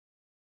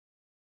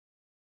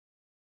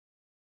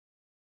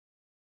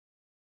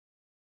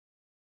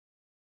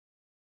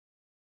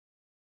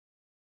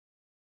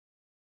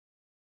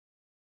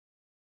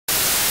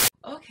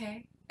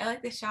Okay. I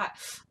like the shot.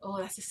 Oh,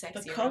 that's a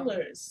sexy. The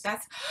colors.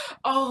 That's.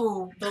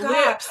 Oh, the God.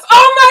 lips.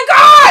 Oh my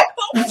God!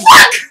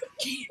 Fuck!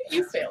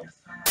 You failed.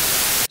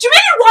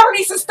 Jamaican water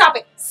needs to stop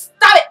it.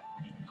 Stop it!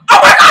 Oh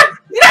my God!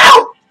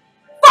 No!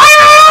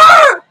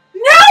 Fire!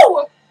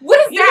 No! What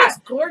is that? He's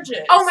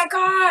gorgeous. Oh my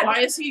God! Why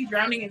is he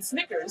drowning in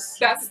Snickers?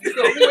 That's the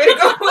way to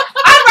go.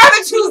 I'd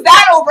rather choose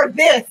that over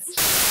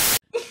this.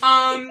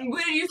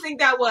 What do you think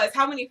that was?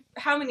 How many?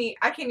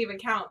 I can't even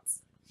count.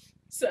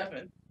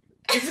 7.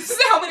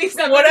 How many?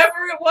 7?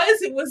 Whatever it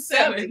was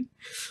 7.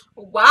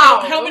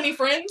 Wow. How many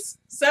friends?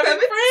 7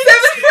 friends? 7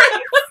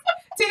 friends.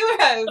 Taylor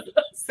has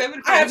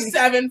 7 friends. I have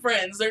 7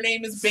 friends. Their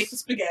name is Baked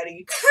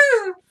Spaghetti.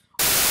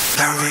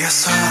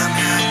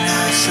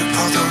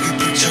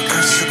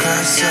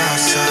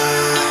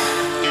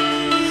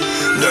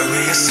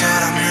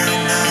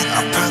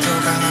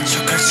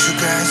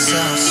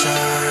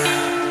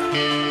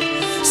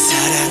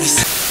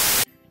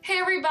 Hey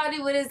everybody,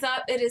 what is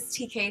up? It is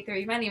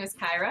TK3. My name is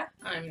Kyra.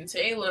 I'm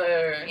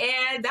Taylor.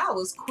 And that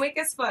was quick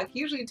as fuck.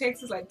 Usually it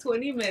takes us like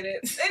 20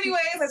 minutes.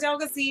 Anyways, as y'all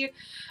can see,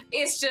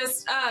 it's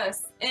just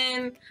us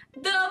in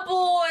the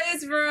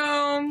boys'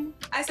 room.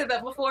 I said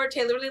that before.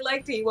 Taylor really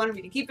liked it. He wanted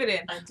me to keep it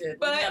in. I did.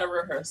 But we had a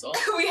rehearsal.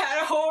 We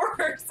had a whole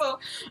rehearsal.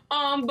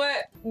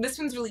 But this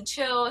one's really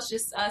chill. It's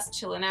just us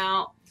chilling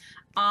out.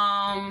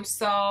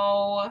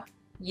 So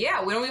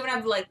yeah, we don't even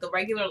have like the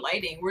regular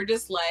lighting. We're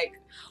just like,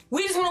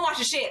 we just want to watch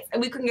the shit,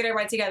 and we couldn't get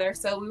everybody together,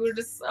 so we were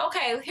just,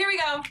 okay, here we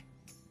go.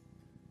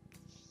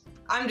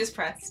 I'm just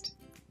pressed.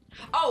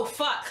 Oh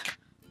fuck.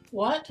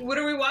 What? What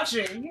are we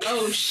watching?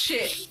 Oh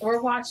shit.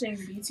 We're watching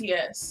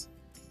BTS.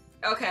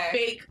 Okay.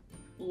 Fake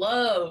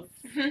Love.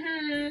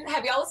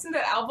 Have y'all listened to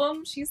that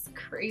album? She's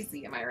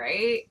crazy, am I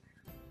right?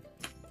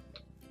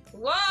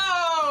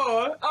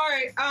 Whoa!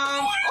 Alright,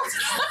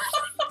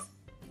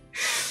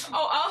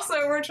 oh,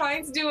 also, we're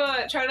trying to do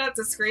a try not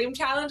to scream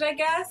challenge, I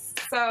guess.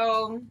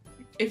 So,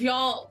 if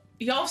y'all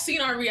seen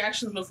our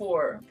reactions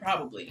before,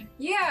 probably.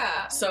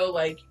 Yeah. So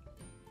like,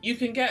 you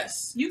can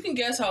guess. You can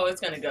guess how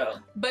it's gonna go.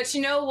 But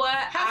you know what?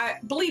 I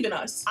believe in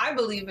us. I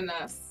believe in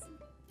us.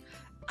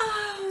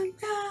 Oh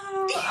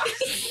no!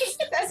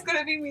 That's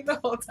gonna be me the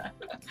whole time.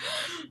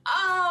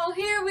 Oh,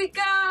 here we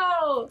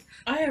go.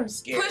 I am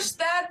scared. Push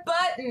that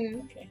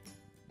button. Okay.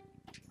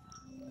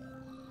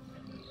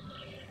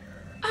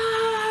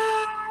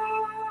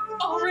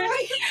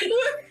 Already?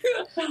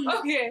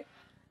 Okay.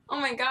 Oh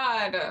my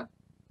God.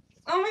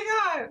 Oh my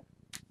God.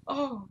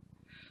 Oh.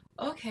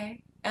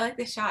 Okay. I like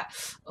this shot.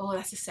 Oh,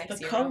 that's a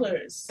sexy. The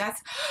colors.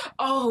 That's.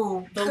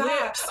 Oh. The God.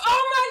 lips.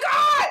 Oh my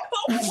God.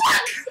 Oh,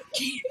 fuck.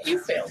 You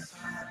failed.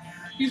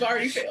 You've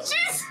already failed.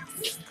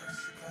 Jesus.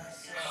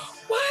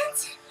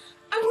 What?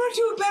 I'm gonna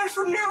do it better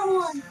from now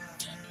on.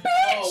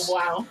 Bitch. Oh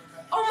wow.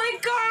 Oh my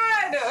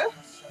God.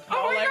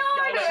 Oh my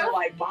God! Y'all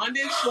like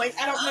bondage? Like,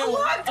 I don't know.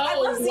 What?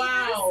 Oh,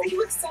 wow. He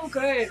looks so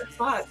good.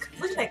 Fuck.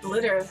 Look at that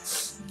glitter. Oh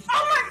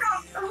my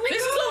God. Oh my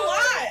this God. is a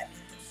lot.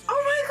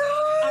 Oh my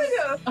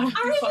God. I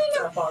don't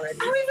even up already.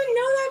 I don't even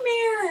know that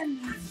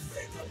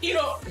man. You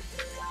don't.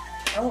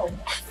 Oh.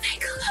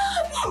 Fake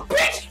love.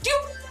 Bitch, dude.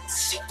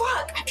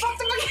 Fuck. I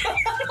fucked him again.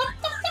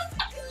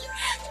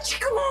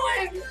 Come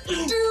on.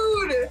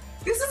 Dude.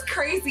 This is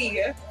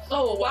crazy.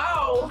 Oh,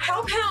 wow.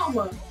 Help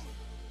him.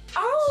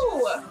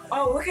 Oh.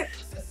 Oh, look at.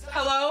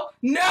 Hello?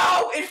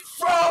 No, it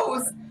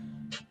froze.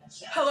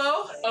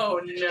 Hello? Oh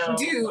no.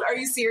 Dude, are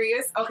you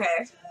serious?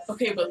 Okay.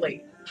 Okay, but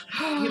like,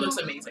 he looks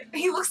amazing.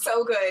 He looks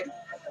so good.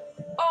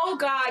 Oh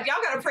God, y'all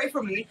gotta pray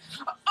for me.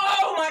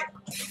 Oh my,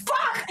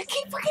 fuck! I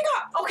keep fucking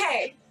up.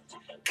 Okay,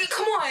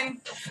 come on.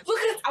 Look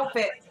at his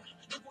outfit.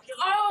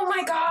 Oh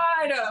my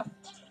God.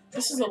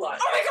 This is a lot.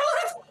 Oh my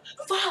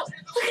God, fuck!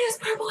 Look at his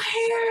purple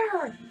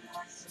hair.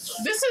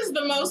 This is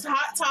the most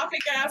Hot Topic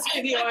ass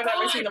video I've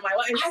ever seen in my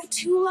life. I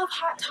too love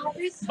Hot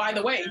Topics. By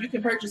the way, you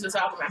can purchase this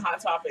album at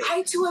Hot Topic.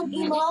 I too am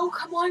emo.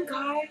 Come on,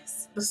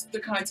 guys. The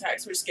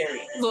contacts were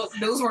scary. Look,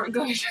 those weren't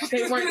good.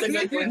 They weren't the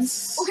good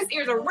ones. Oh, his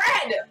ears are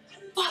red.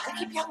 Fuck, I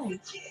keep yelling.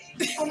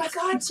 Oh my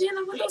God, Jen,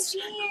 I want those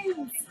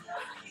jeans.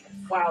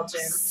 Wow,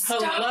 Jen.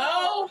 Stop.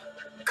 Hello?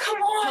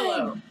 Come on.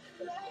 Hello.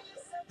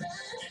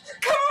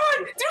 Come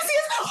on. Did you see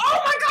his? Oh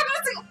my God,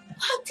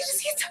 did you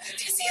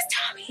see his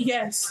tummy?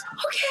 Yes.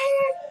 Okay.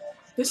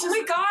 This oh is.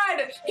 My God,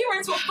 he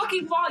ran to a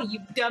fucking wall, you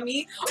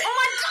dummy. Oh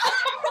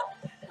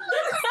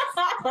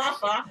my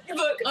God.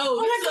 Look. Oh,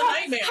 my this is God. a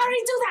nightmare. How did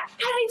he do that?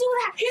 How did he do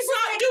that? He's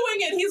not doing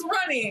it. He's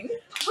running.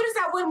 What is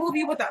that one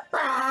movie with the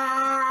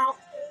bow,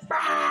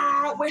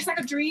 bow, where it's like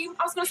a dream?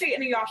 I was gonna say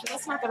Inuyasha.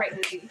 That's not the right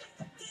movie.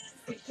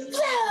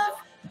 Love,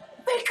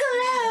 fake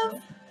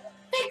love,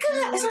 fake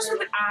love. It starts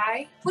with an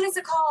I. What is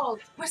it called?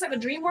 Where it's like a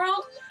dream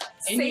world?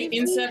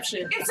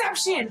 Inception.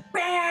 Inception.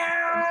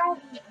 Bow.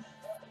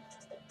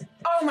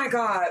 Oh my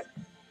God.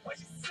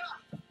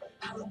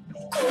 Oh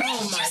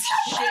my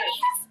shit.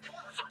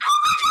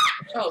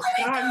 Oh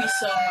God, he's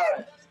so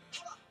hot.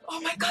 Oh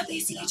my God, they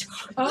see each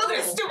other. Oh. Look at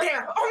his stupid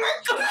hair. Oh my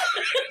God.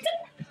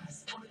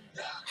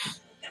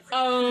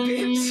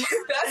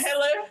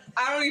 Hello.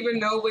 I don't even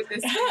know what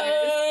this is.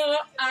 I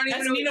don't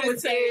even know what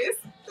this is.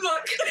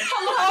 Look,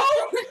 hello?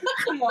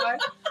 Come on.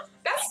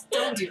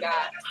 Don't do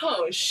that.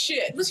 Oh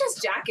shit. Let's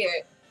just jack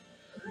it.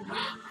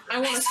 I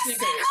want a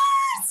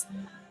Snickers.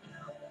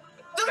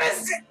 Look at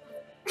this.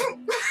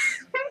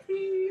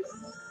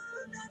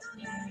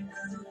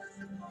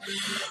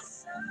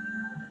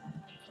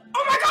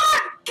 Oh my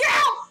god! Get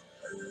out!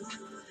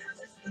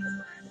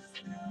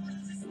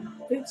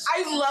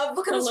 I love,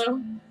 look at this. Hello.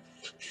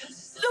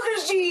 Look at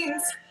his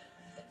jeans.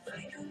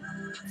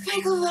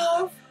 Fake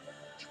love.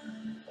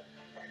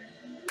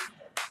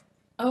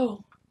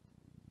 Oh.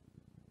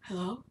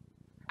 Hello?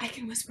 I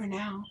can whisper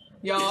now.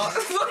 Y'all.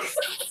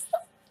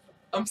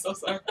 I'm so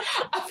sorry.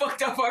 I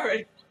fucked up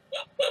already.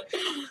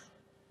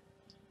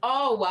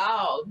 Oh,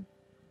 wow.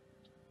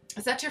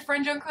 Is that your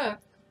friend, Jungkook?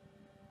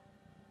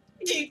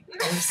 Yeet.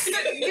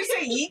 You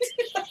say yeet?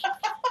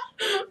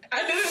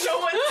 I didn't know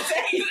what to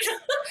say.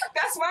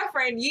 That's my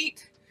friend,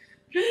 Yeet.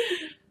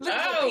 Look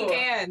at the pink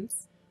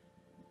hands.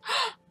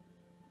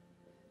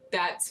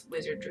 That's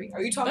wizardry.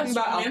 Are you talking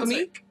about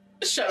alchemy?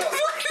 Shut up.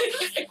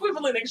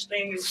 Equivalent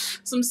exchange.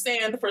 Some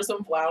sand for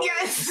some flowers.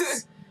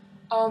 Yes.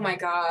 Oh my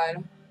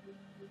god.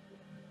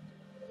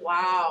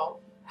 Wow.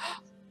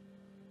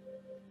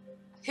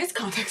 His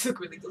contacts look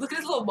really good. Look at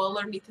his little mole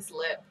underneath his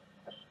lip.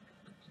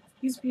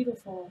 He's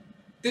beautiful.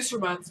 This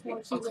reminds me.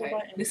 Watch his little Okay,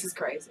 button. this is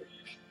crazy.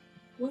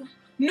 What?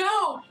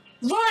 No!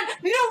 Run!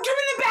 No! Jim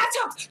in the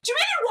bathtub! Jim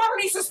in water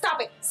needs to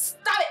stop it!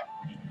 Stop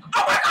it!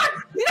 Oh my god!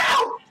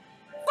 No!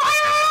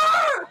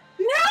 Fire!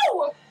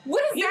 No!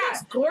 What is that?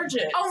 He's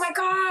gorgeous. Oh my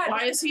god!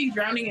 Why is he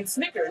drowning in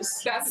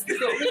Snickers? That's the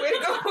way to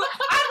go.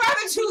 I'd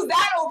rather choose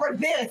that over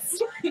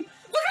this. Look at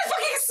his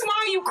fucking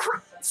smile, you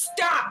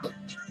stop!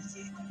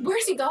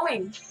 Where's he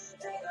going?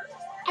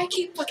 I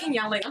keep fucking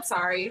yelling. I'm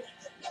sorry.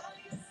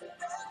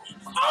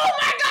 Oh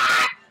my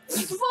god!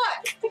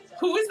 Fuck!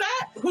 Who is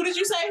that? Who did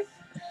you say?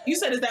 You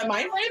said, is that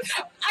my friend?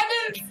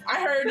 I didn't. I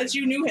heard that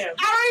you knew him.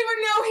 I don't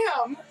even know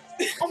him.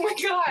 Oh my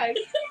god.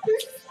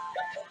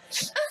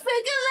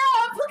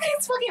 Look at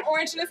his fucking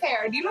orange in his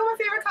hair. Do you know what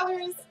my favorite color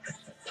is?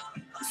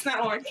 It's not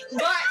orange,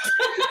 but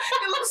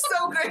it looks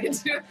so good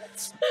too.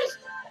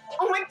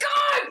 Oh my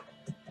god!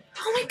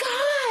 Oh my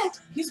god!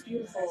 He's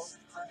beautiful.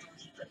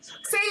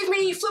 Save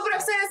me! Flip it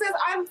upside down. Says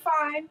I'm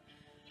fine.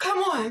 Come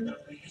on.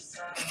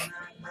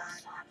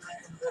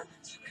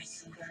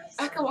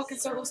 I can walk in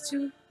circles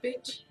too,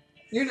 bitch.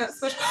 You're not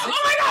special.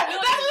 Oh my god!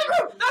 That's from the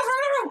room! That's from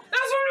the room!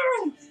 That's from the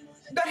room!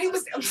 That he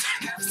was. I'm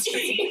sorry. That was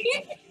cheating.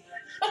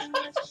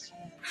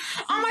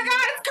 Oh my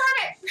god! It's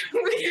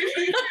Kermit!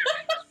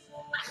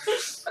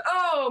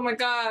 Oh my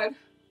god.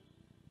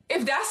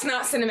 If that's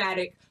not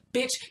cinematic,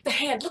 bitch, the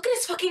hand. Look at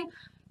his fucking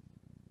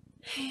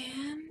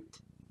hand.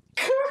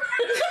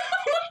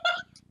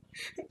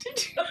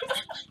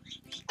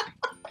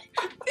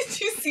 Did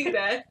you see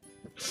that?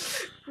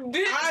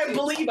 Bitch. I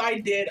believe I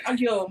did.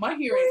 Yo, my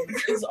hearing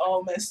is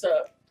all messed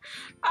up.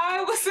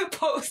 I was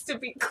supposed to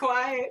be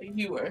quiet.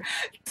 You were.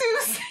 2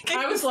 seconds.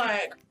 I was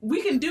like,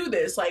 we can do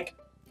this. Like,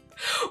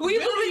 We've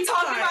really been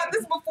talking fine. about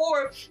this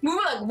before. We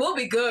were like, we'll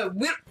be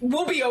good.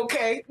 We'll be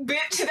okay.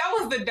 Bitch, that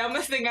was the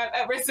dumbest thing I've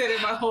ever said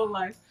in my whole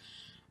life.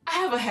 I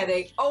have a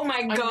headache. Oh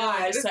my I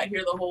god. sat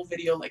here the whole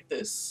video like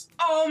this.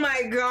 Oh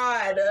my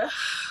god.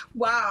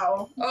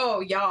 Wow.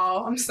 Oh,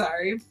 y'all. I'm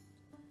sorry.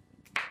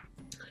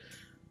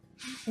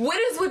 What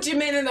is with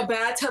Jimin in the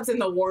bathtubs in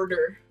the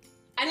water?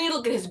 I need to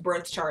look at his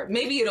birth chart.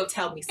 Maybe it'll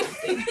tell me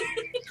something.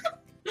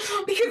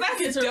 Because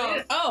that's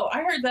dumb. Oh,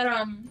 I heard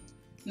that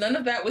none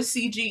of that was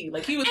CG.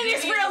 Like he was And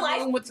it's in real a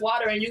life. room with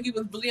water, and Yoongi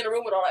was really in a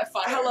room with all that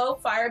fire. Hello,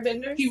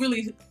 firebender. He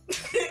really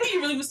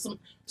was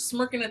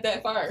smirking at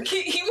that fire.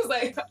 He was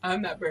like,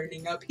 I'm not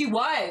burning up. He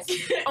was.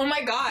 Oh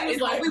my god. He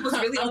was like, was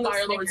really I'm on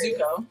Fire Lord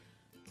Zuko.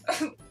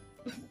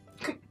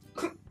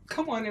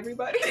 Come on,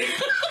 everybody.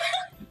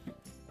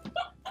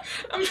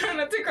 I'm trying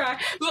not to cry.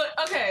 Look,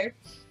 okay.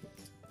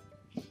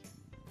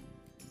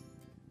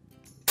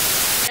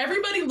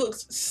 Everybody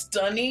looks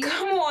stunning.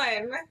 Come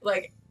on.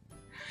 Like,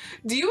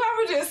 do you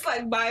ever just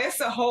like bias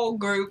a whole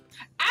group?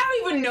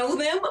 I don't even know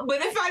them,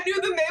 but if I knew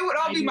them, they would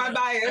all be my I'm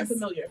bias.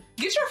 familiar.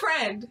 Get your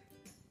friend.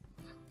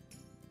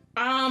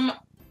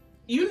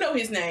 You know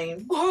his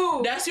name.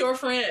 Who? That's your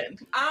friend.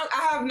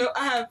 I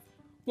have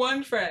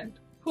one friend.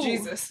 Who?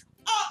 Jesus.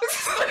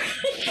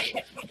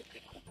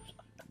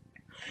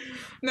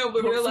 No,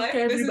 but real life,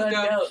 this is dumb.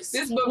 Else.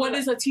 What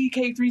is a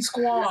TK3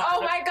 squad?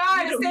 Oh my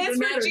god, it don't stands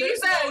even for matter. Jesus.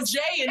 There's no J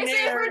in It there.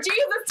 stands for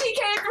Jesus.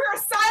 TK3 are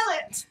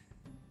silent.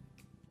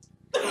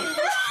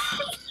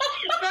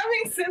 That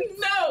makes sense.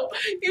 No,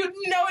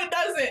 it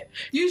doesn't.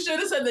 You should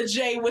have said the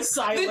J was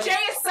silent. The J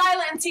is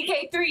silent in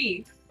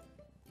TK3.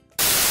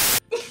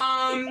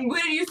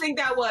 What do you think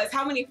that was?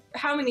 How many?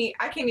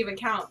 I can't even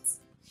count.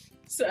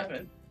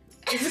 7.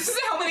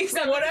 How many?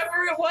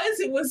 Whatever it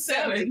was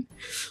 7.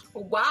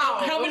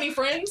 Wow. How many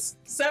friends?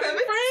 7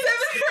 friends?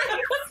 7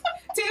 friends.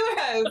 Taylor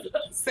has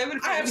 7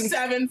 friends. I have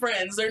 7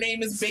 friends. Their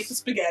name is Baked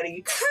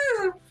Spaghetti.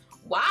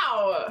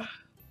 Wow.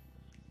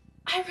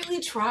 I really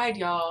tried,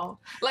 y'all.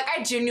 Like,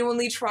 I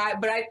genuinely tried,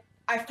 but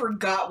I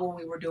forgot what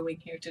we were doing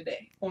here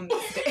today, on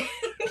this day.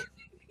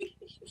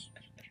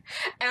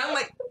 And I'm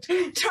like,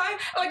 I'm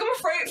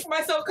afraid for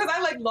myself because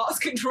I like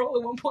lost control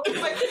at one point. I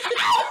was like,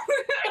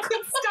 I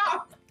couldn't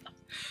stop.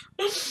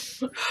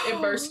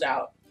 It burst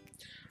out.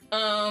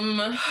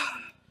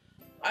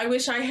 I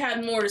wish I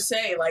had more to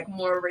say, like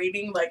more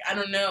rating. Like, I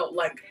don't know.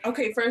 Like,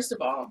 okay, first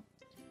of all,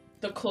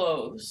 the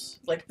clothes,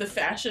 like the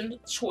fashion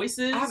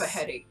choices. I have a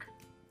headache.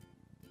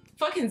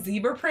 Fucking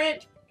zebra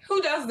print?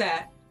 Who does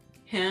that?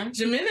 Him?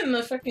 Jimin in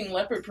the fucking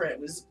leopard print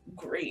was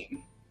great.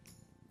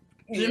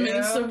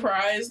 Jimin's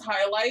surprise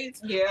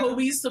highlights. Yeah.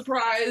 Hobie's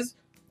surprise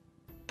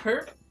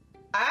perp.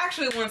 I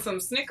actually want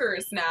some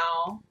Snickers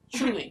now.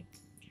 Truly.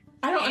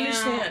 I don't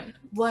understand.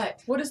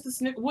 What? What is the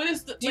Snickers? What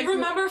is the? Do you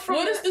remember from?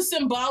 What is the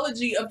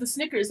symbology of the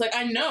Snickers? Like,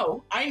 I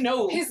know.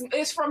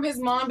 It's from his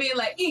mom being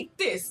like, eat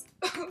this,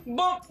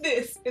 bump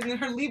this, and then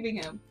her leaving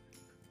him.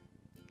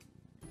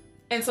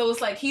 And so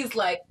it's like he's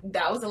like,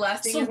 that was the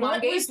last thing his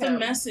mom gave him. So what was the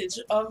message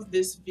of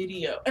this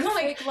video? And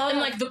like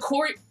the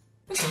court.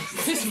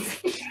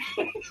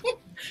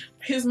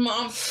 His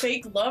mom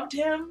fake loved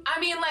him. I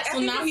mean, like, so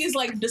now he's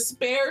like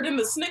despaired in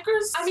the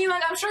Snickers. I mean,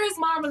 like, I'm sure his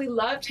mom really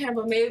loved him,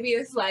 but maybe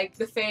it's like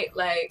the fake,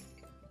 like,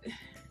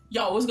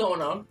 y'all, what's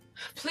going on?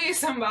 Please,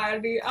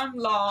 somebody, I'm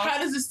lost. How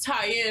does this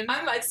tie in?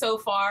 I'm like so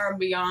far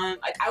beyond.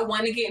 Like, I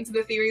want to get into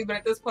the theories, but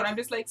at this point, I'm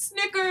just like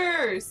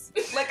Snickers.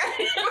 Like,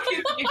 I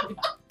fucking get it.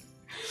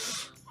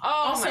 Oh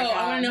also, my God.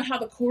 I want to know how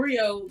the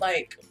choreo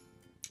like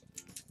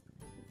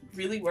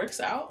really works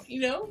out. You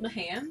know, the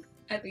hand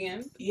at the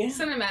end. Yeah,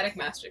 cinematic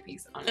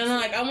masterpiece. Honestly. And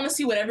like, I want to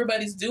see what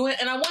everybody's doing,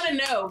 and I want to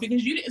know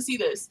because you didn't see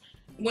this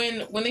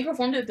when they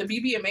performed at the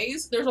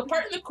BBMAs. There's a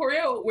part in the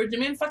choreo where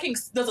Jimin fucking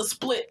does a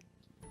split.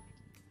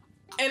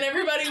 And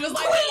everybody was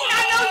like, Queen,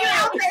 I know you're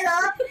out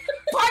there.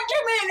 Park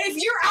Jimin, if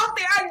you're out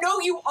there, I know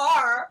you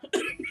are.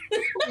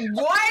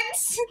 What?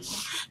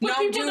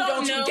 No, dude,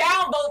 don't you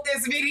downvote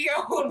this video.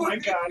 Oh my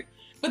God.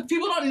 But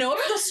people don't know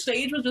if the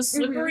stage was just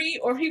slippery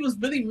or if he was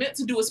really meant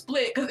to do a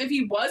split. Because if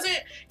he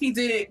wasn't, he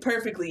did it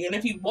perfectly. And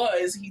if he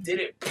was, he did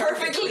it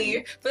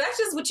perfectly. But that's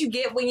just what you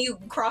get when you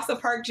cross a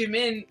Park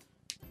Jimin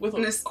with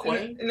a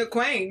queen. And a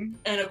queen.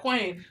 And a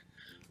queen.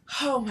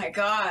 Oh my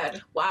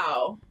God.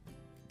 Wow.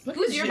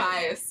 Who's your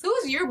bias?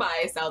 Who's your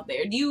bias out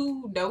there? Do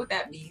you know what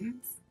that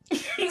means?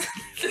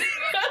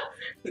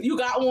 You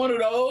got one of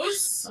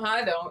those?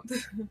 I don't.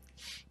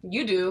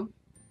 You do.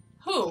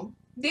 Who?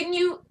 Didn't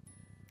you?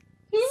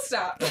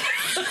 Stop.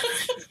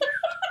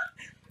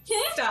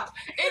 Stop.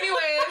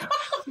 Anyway,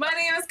 my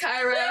name is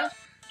Kyra.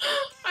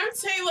 I'm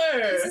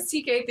Taylor. This is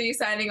TK3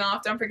 signing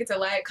off. Don't forget to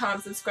like,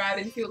 comment, subscribe,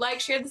 and if you like,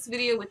 share this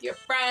video with your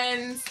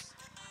friends.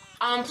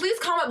 Please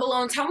comment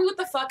below and tell me what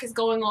the fuck is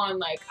going on.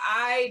 Like,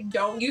 I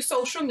don't use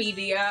social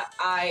media.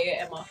 I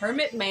am a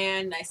hermit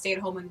man. And I stay at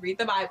home and read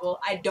the Bible.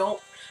 I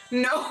don't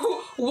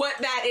know what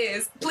that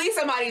is. Please,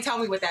 somebody tell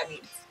me what that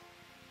means.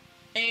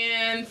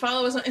 And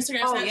follow us on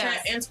Instagram,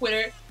 Snapchat, and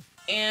Twitter.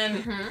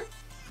 And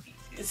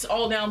it's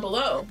all down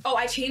below. Oh,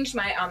 I changed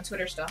my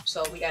Twitter stuff,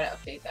 so we gotta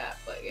update that.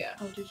 But yeah.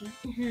 Oh, did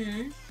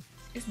you?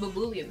 It's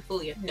Babulian,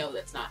 Fulian. No,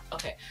 that's not.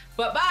 Okay.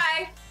 But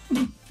bye.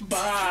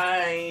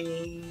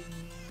 Bye.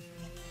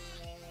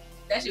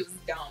 That shit was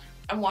dumb.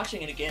 I'm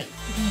watching it again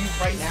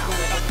right now.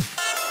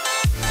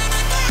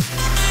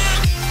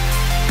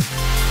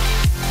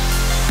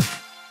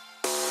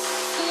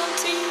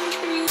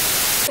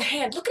 The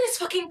hand. Look at his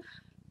fucking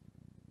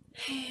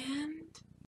hand.